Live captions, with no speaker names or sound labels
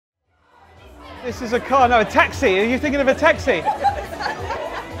This is a car, no, a taxi. Are you thinking of a taxi? Did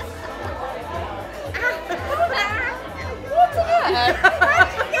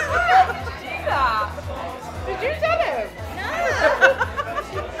you tell him? No.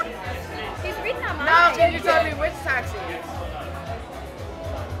 He's reading our mind. No, can you tell me which taxi?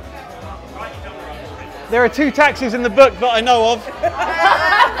 There are 2 taxis in the book that I know of.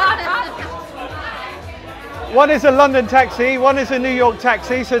 One is a London taxi, one is a New York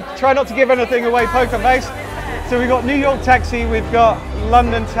taxi, so try not to give anything away poker face. So we've got New York taxi, we've got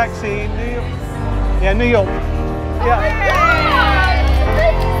London taxi, New York. Yeah, New York. Yeah.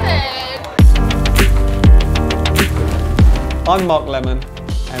 I'm Mark Lemon,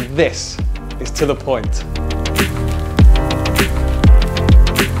 and this is To The Point.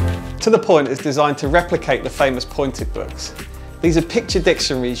 To The Point is designed to replicate the famous pointed books. These are picture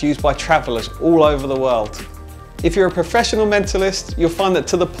dictionaries used by travellers all over the world. If you're a professional mentalist, you'll find that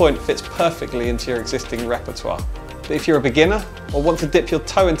To The Point fits perfectly into your existing repertoire. But if you're a beginner or want to dip your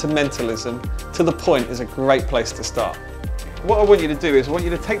toe into mentalism, To The Point is a great place to start. What I want you to do is I want you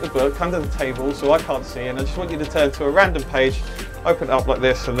to take the book under the table so I can't see, and I just want you to turn to a random page, open it up like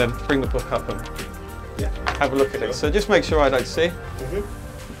this, and then bring the book up and have a look at it. So just make sure I don't see.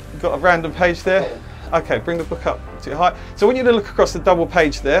 You've got a random page there. Okay, bring the book up to your height. So I want you to look across the double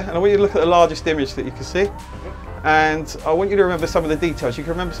page there, and I want you to look at the largest image that you can see. And I want you to remember some of the details. You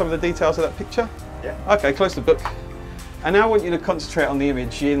can remember some of the details of that picture? Yeah. Okay, close the book. And now I want you to concentrate on the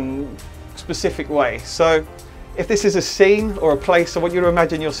image in a specific way. So if this is a scene or a place, I want you to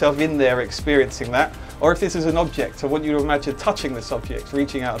imagine yourself in there experiencing that. Or if this is an object, I want you to imagine touching this object,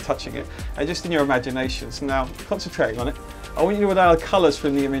 reaching out and touching it, and just in your imagination. So now, concentrating on it, I want you to allow the colours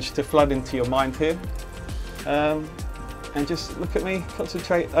from the image to flood into your mind here. And just look at me,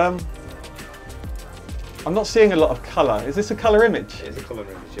 concentrate. I'm not seeing a lot of colour. Is this a colour image? It is a colour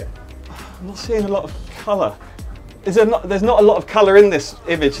image, yeah. I'm not seeing a lot of colour. Is there not? There's not a lot of colour in this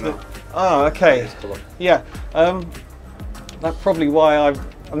image. No. Oh, okay. It is colour. Yeah. That's probably why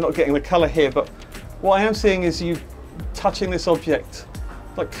I'm not getting the colour here. But what I am seeing is you touching this object,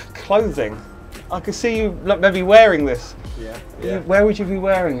 like clothing. I can see you like maybe wearing this. Yeah. Where would you be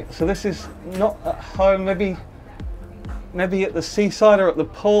wearing it? So this is not at home. Maybe at the seaside or at the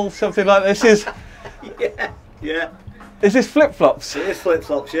pool, something like this. Is Yeah. Is this flip flops? It is flip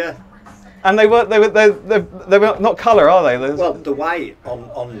flops, yeah. And they were not colour, are they? Well, the white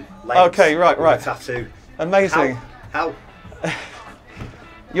on legs. Okay, right. The tattoo. Amazing. How?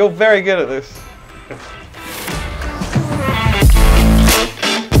 You're very good at this.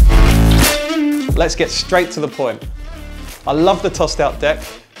 Let's get straight to the point. I love the tossed out deck,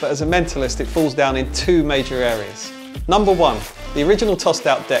 but as a mentalist it falls down in 2 major areas. Number 1, the original tossed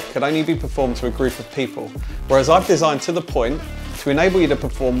out deck could only be performed to a group of people, whereas I've designed To The Point to enable you to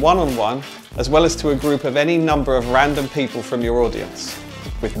perform one-on-one, as well as to a group of any number of random people from your audience,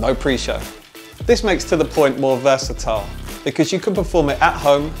 with no pre-show. This makes To The Point more versatile, because you can perform it at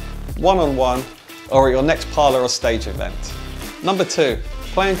home, one-on-one, or at your next parlour or stage event. Number 2,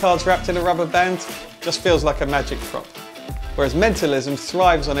 playing cards wrapped in a rubber band just feels like a magic prop, whereas mentalism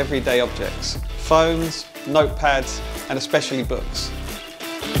thrives on everyday objects, phones, notepads, and especially books.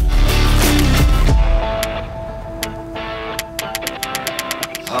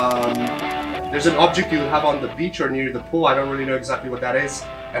 There's an object you have on the beach or near the pool, I don't really know exactly what that is,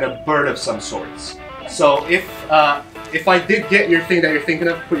 and a bird of some sorts. So if I did get your thing that you're thinking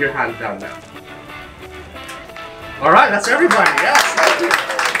of, put your hand down now. All right, that's everybody, yes, thank you.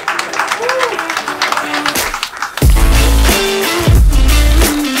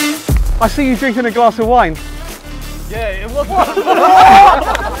 I see you drinking a glass of wine. Yeah, it was.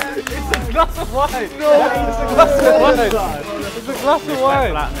 It's a glass of wine. No, it's a glass of wine. It's a glass of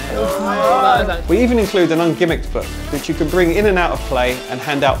wine. We even include an ungimmicked book, which you can bring in and out of play and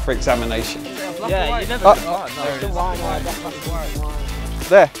hand out for examination. Yeah, you never.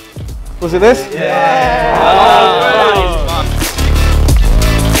 There. Was it this? Yeah. Oh,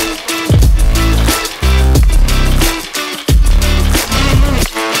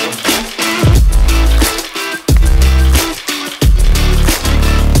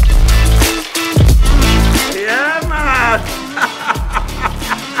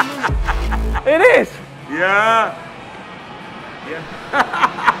 it is! Yeah.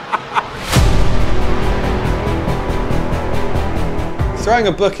 Throwing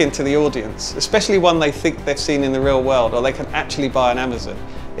a book into the audience, especially one they think they've seen in the real world or they can actually buy on Amazon,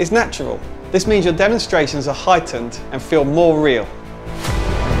 is natural. This means your demonstrations are heightened and feel more real.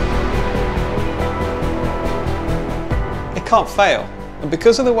 It can't fail, and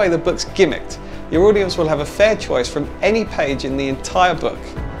because of the way the book's gimmicked, your audience will have a fair choice from any page in the entire book.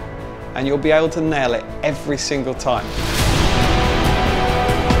 and you'll be able to nail it every single time.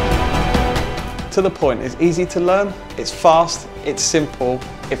 To the point is easy to learn, it's fast, it's simple,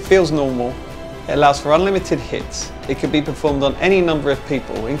 it feels normal, it allows for unlimited hits, it can be performed on any number of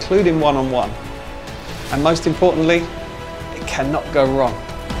people, including one-on-one. And most importantly, it cannot go wrong.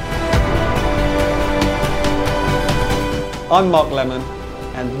 I'm Mark Lemon,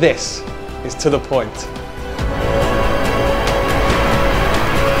 and this is To The Point.